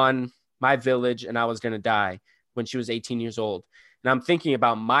on my village and I was going to die when she was 18 years old. And I'm thinking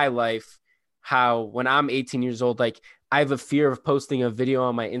about my life, how when I'm 18 years old, like I have a fear of posting a video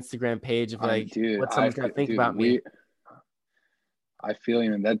on my Instagram page of like what someone's going to think about me. I feel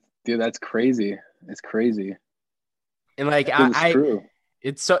you, man. That's crazy. It's crazy. And like It's true.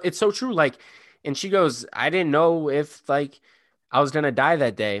 it's so true. Like, and she goes, I didn't know if like I was gonna die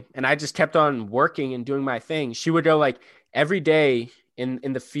that day. And I just kept on working and doing my thing. She would go like every day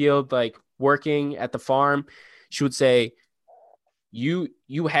in the field, like working at the farm, she would say, you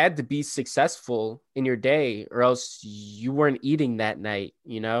had to be successful in your day or else you weren't eating that night,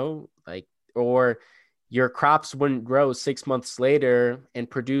 like, or your crops wouldn't grow 6 months later and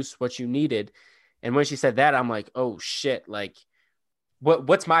produce what you needed. And when she said that, I'm like, oh shit, like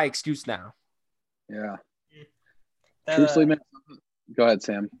what's my excuse now? Yeah. Truthfully, man. Go ahead,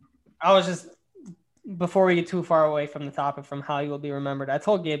 Sam. I was just, before we get too far away from the topic, from how you will be remembered, I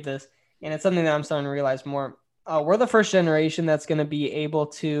told Gabe this, and it's something that I'm starting to realize more. We're the first generation that's going to be able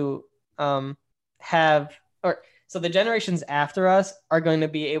to so the generations after us are going to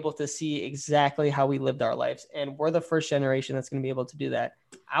be able to see exactly how we lived our lives. And we're the first generation that's going to be able to do that.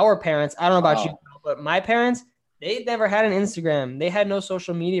 Our parents, I don't know about you, but my parents, they never had an Instagram. They had no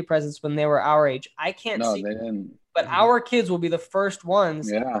social media presence when they were our age. I can't see. No, they didn't. But our kids will be the first ones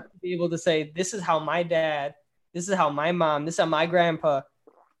to be able to say, this is how my dad, this is how my mom, this is how my grandpa,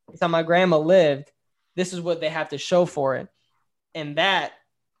 this is how my grandma lived. This is what they have to show for it. And that,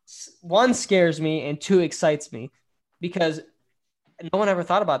 one, scares me, and two, excites me, because no one ever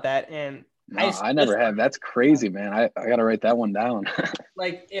thought about that. And I never have. That's crazy, man. I got to write that one down.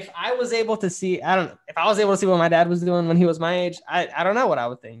 Like if I was able to see, if I was able to see what my dad was doing when he was my age, I don't know what I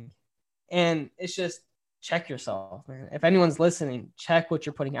would think. And it's just, check yourself, man. If anyone's listening, check what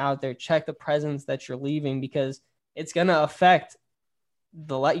you're putting out there. Check the presence that you're leaving, because it's going to affect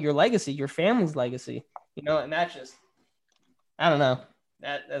your legacy, your family's legacy, and that's just, I don't know.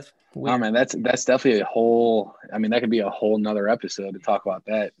 That's weird. Oh man, that's definitely that could be a whole nother episode to talk about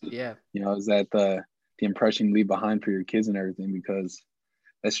that. Yeah. Is that the impression you leave behind for your kids and everything, because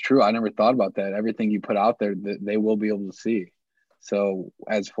that's true. I never thought about that. Everything you put out there, they will be able to see. So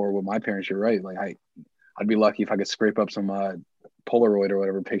as for what my parents, you're right. Like I'd be lucky if I could scrape up some Polaroid or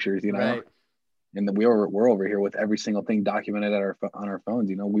whatever pictures, Right. And then we're over here with every single thing documented on our phones.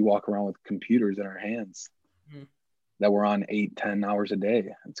 We walk around with computers in our hands that we're on 8-10 hours a day.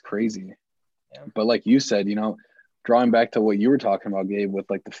 It's crazy. Yeah. But like you said, drawing back to what you were talking about, Gabe, with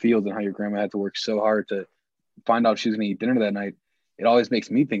like the fields and how your grandma had to work so hard to find out she was going to eat dinner that night. It always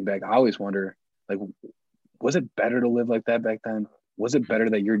makes me think back. I always wonder, like, was it better to live like that back then? Was it better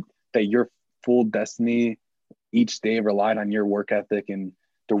that your full destiny each day relied on your work ethic, and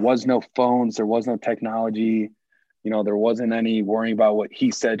there was no phones, there was no technology, there wasn't any worrying about what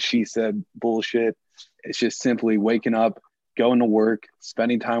he said, she said bullshit. It's just simply waking up, going to work,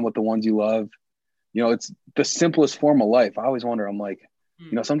 spending time with the ones you love. It's the simplest form of life. I always wonder, I'm like,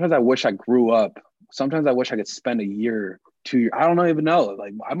 sometimes I wish I grew up. Sometimes I wish I could spend a year, 2 years. I don't even know.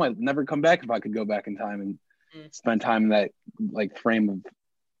 Like I might never come back if I could go back in time and spend time in that like frame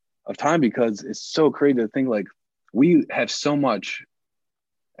of time, because it's so crazy to think like we have so much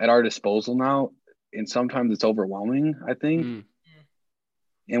at our disposal now, and sometimes it's overwhelming, I think.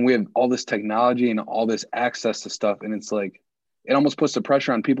 And we have all this technology and all this access to stuff, and it's like it almost puts the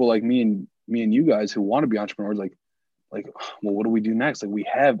pressure on people like me and you guys who want to be entrepreneurs, like well, what do we do next? Like we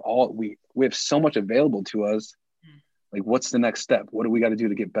have so much available to us. Like what's the next step? What do we got to do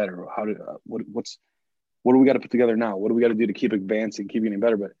to get better? What do we got to put together now? What do we got to do to keep advancing, keep getting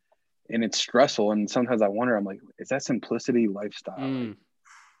better? And it's stressful. And sometimes I wonder, I'm like, is that simplicity lifestyle? Like,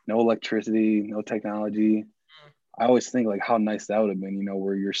 no electricity, no technology. I always think like how nice that would have been,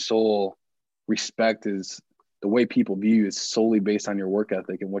 where your sole respect is the way people view you is solely based on your work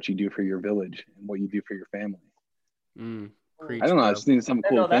ethic and what you do for your village and what you do for your family. Preach, I don't know. bro. I just think it's something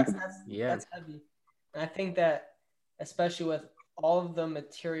cool to think about. That's heavy. And I think that, especially with all of the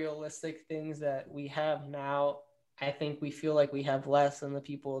materialistic things that we have now, I think we feel like we have less than the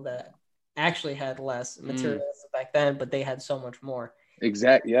people that actually had less materialistic back then, but they had so much more.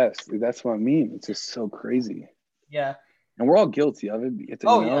 Exactly. Yes, that's what I mean. It's just so crazy. Yeah. And we're all guilty of it.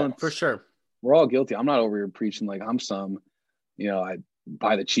 Yeah, for sure. We're all guilty. I'm not over here preaching like I'm some, I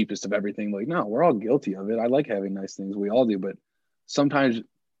buy the cheapest of everything. Like, no, we're all guilty of it. I like having nice things. We all do, but sometimes,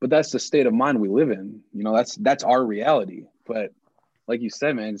 that's the state of mind we live in. That's our reality. But like you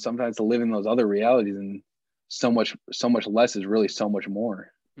said, man, sometimes to live in those other realities and so much less is really so much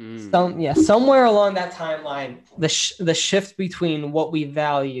more. Somewhere along that timeline, the shift between what we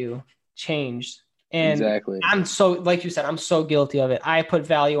value changed. And exactly. I'm so, like you said, I'm so guilty of it. I put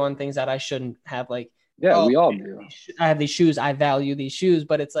value on things that I shouldn't have. Like, we all do. I have these shoes. I value these shoes,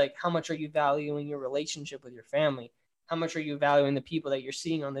 but it's like, how much are you valuing your relationship with your family? How much are you valuing the people that you're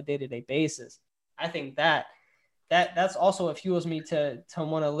seeing on the day-to-day basis? I think that's also what fuels me to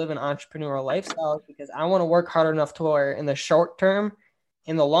want to live an entrepreneurial lifestyle, because I want to work hard enough to where in the short term,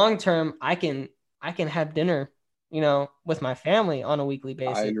 in the long term, I can have dinner, with my family on a weekly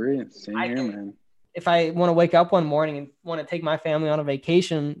basis. I agree. Same here, man. If I want to wake up one morning and want to take my family on a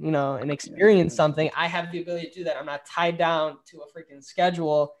vacation, and experience something, I have the ability to do that. I'm not tied down to a freaking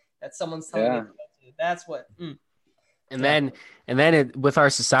schedule that someone's telling me to do. That's what. And then with our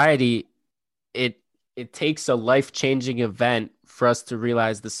society, it takes a life-changing event for us to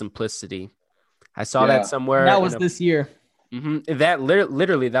realize the simplicity. I saw that somewhere. That was this year. That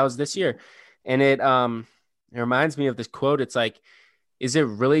literally that was this year. And it reminds me of this quote. It's like, is it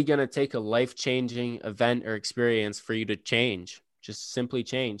really going to take a life-changing event or experience for you to change? Just simply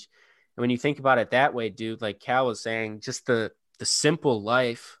change. And when you think about it that way, dude, like Cal was saying, just the simple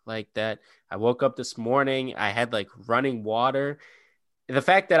life like that. I woke up this morning, I had like running water. The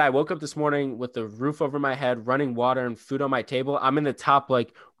fact that I woke up this morning with the roof over my head, running water and food on my table, I'm in the top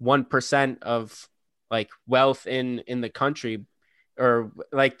like 1% of like wealth in the country. Or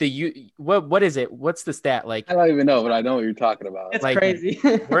like what is it? What's the stat? Like, I don't even know, but I know what you're talking about. It's like, crazy.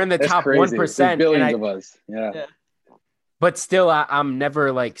 We're in the top 1%. There's billions of us. Yeah. But still, I'm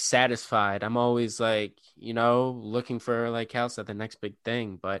never like satisfied. I'm always like, looking for, like Cal said, the next big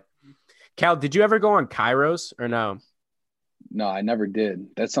thing. But Cal, did you ever go on Kairos or no? No, I never did.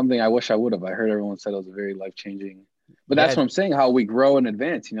 That's something I wish I would have. I heard everyone said it was a very life-changing. But that's what I'm saying, how we grow and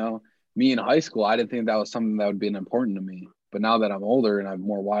advance. Me in high school, I didn't think that was something that would be important to me. But now that I'm older and I'm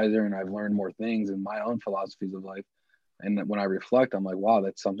more wiser and I've learned more things and my own philosophies of life, and when I reflect, I'm like, wow,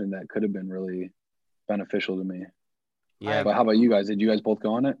 that's something that could have been really beneficial to me. Yeah. But how about you guys? Did you guys both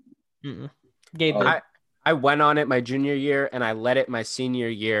go on it? Gabe, I went on it my junior year and I led it my senior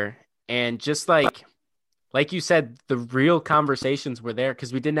year. And just like you said, the real conversations were there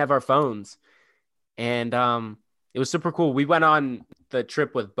because we didn't have our phones. And it was super cool. We went on the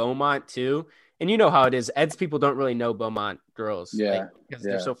trip with Beaumont too. And you know how it is. Ed's people don't really know Beaumont girls. Because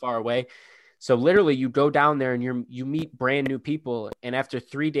they're so far away. So literally you go down there and you meet brand new people. And after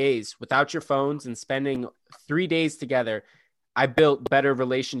 3 days without your phones and spending 3 days together, I built better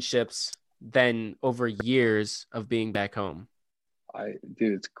relationships than over years of being back home.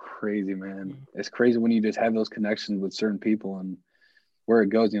 Dude, it's crazy, man. It's crazy when you just have those connections with certain people and where it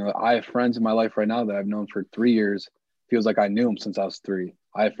goes. I have friends in my life right now that I've known for 3 years. Feels like I knew them since I was 3.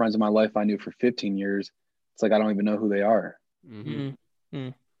 I have friends in my life I knew for 15 years. It's like I don't even know who they are.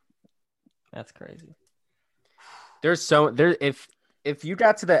 That's crazy. If you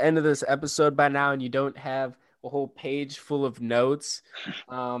got to the end of this episode by now and you don't have a whole page full of notes,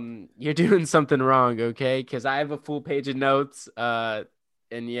 you're doing something wrong, okay? Because I have a full page of notes, and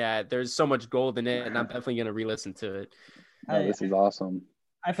yeah, there's so much gold in it, and I'm definitely gonna re-listen to it. This is awesome.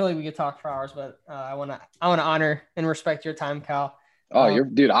 I feel like we could talk for hours, but I wanna honor and respect your time, Cal. Oh,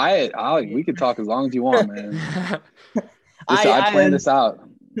 dude. We could talk as long as you want, man. I planned this out,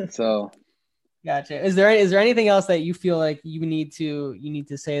 so. Gotcha. Is there anything else that you feel like you need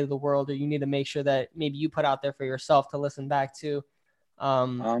to say to the world, or you need to make sure that maybe you put out there for yourself to listen back to,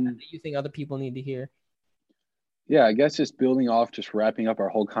 that you think other people need to hear? Yeah, I guess just building off, just wrapping up our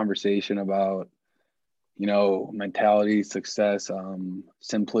whole conversation about, mentality, success,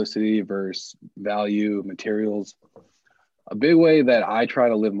 simplicity versus value, materials. A big way that I try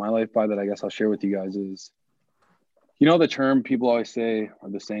to live my life by that I guess I'll share with you guys is, the term people always say, or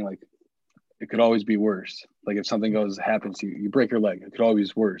the saying, like, it could always be worse. Like if something happens to you, you break your leg, it could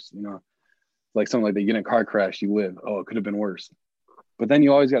always be worse. Like something like that, you get in a car crash, you live. Oh, it could have been worse. But then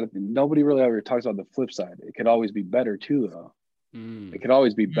you always nobody really ever talks about the flip side. It could always be better too, though. It could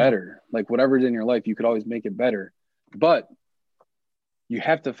always be better. Like whatever's in your life, you could always make it better. But you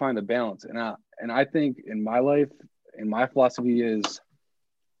have to find a balance. And I think in my life, and my philosophy is,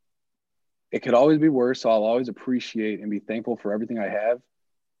 it could always be worse. So I'll always appreciate and be thankful for everything I have.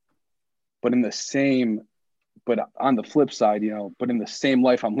 But on the flip side, but in the same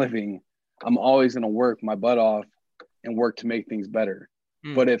life I'm living, I'm always going to work my butt off and work to make things better.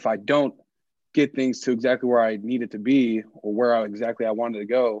 But if I don't get things to exactly where I need it to be or where exactly I wanted to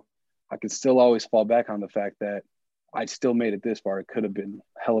go, I can still always fall back on the fact that I still made it this far. It could have been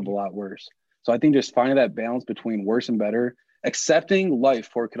a hell of a lot worse. So I think just finding that balance between worse and better, accepting life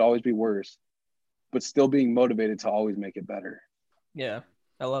for it could always be worse, but still being motivated to always make it better. Yeah,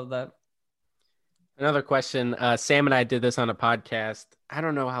 I love that. Another question. Sam and I did this on a podcast. I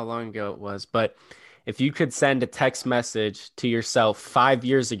don't know how long ago it was, but if you could send a text message to yourself 5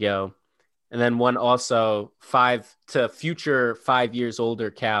 years ago, and then one also future 5 years older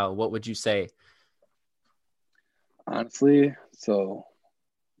Cal, what would you say? Honestly, so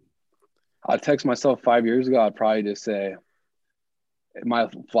I'd text myself 5 years ago. I'd probably just say, my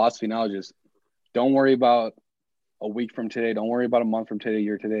philosophy now is just don't worry about a week from today. Don't worry about a month from today,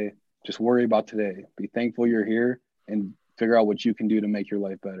 year today. Just worry about today. Be thankful you're here and figure out what you can do to make your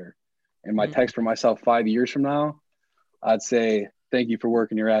life better. And my text for myself 5 years from now, I'd say, thank you for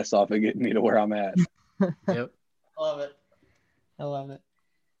working your ass off and getting me to where I'm at. Yep. I love it. I love it.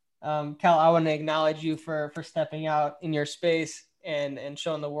 Cal, I want to acknowledge you for stepping out in your space and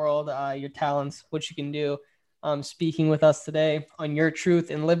showing the world your talents, what you can do. Speaking with us today on your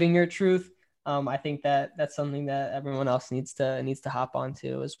truth and living your truth. I think that's something that everyone else needs to hop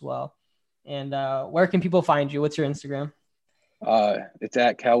onto as well. And where can people find you? What's your Instagram? It's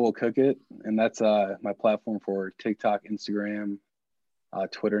at CalWillCookIt, and that's my platform for TikTok, Instagram,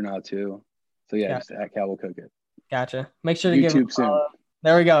 Twitter now too. So yeah, just at CalWillCookIt. Gotcha. Make sure to give him a soon. follow.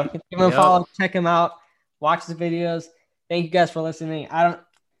 There we go. Give him a follow. Check him out. Watch the videos. Thank you guys for listening. I don't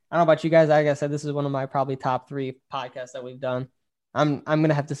know about you guys. Like I said, this is one of my probably top 3 podcasts that we've done. I'm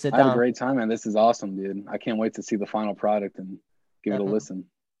gonna have to sit down. I had a great time, man. This is awesome, dude. I can't wait to see the final product and give it a listen.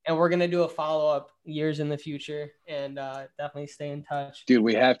 And we're gonna do a follow-up years in the future, and definitely stay in touch. Dude,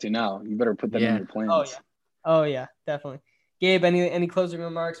 we have to now. You better put that in your plans. Oh yeah, definitely. Gabe, any closing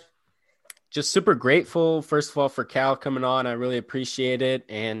remarks? Just super grateful, first of all, for Cal coming on. I really appreciate it,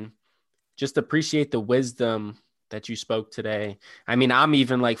 and just appreciate the wisdom that you spoke today. I mean, I'm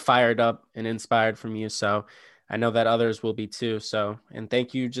even like fired up and inspired from you, so I know that others will be too. So, and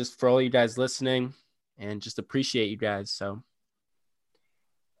thank you just for all you guys listening, and just appreciate you guys. So,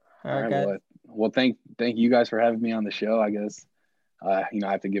 all right. Well, thank you guys for having me on the show. I guess I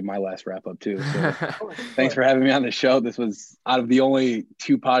have to give my last wrap up too. So thanks for having me on the show. This was, out of the only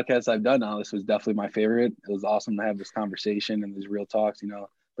 2 podcasts I've done now, this was definitely my favorite. It was awesome to have this conversation and these real talks.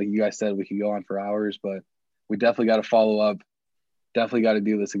 Like you guys said, we could go on for hours, but we definitely got to follow up. Definitely got to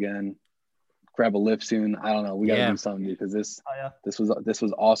do this again. Grab a lift soon. I don't know. We got to do something, dude, because this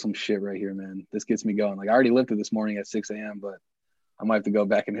was awesome shit right here, man. This gets me going. Like, I already lifted this morning at 6 a.m., but I might have to go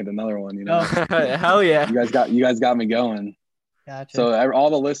back and hit another one. Hell yeah. You guys got me going. Gotcha. So all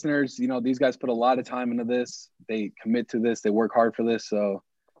the listeners, these guys put a lot of time into this. They commit to this. They work hard for this. So,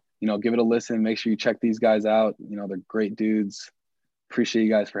 give it a listen. Make sure you check these guys out. They're great dudes. Appreciate you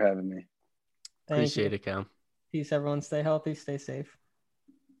guys for having me. Appreciate it, Cal. Peace, everyone. Stay healthy. Stay safe.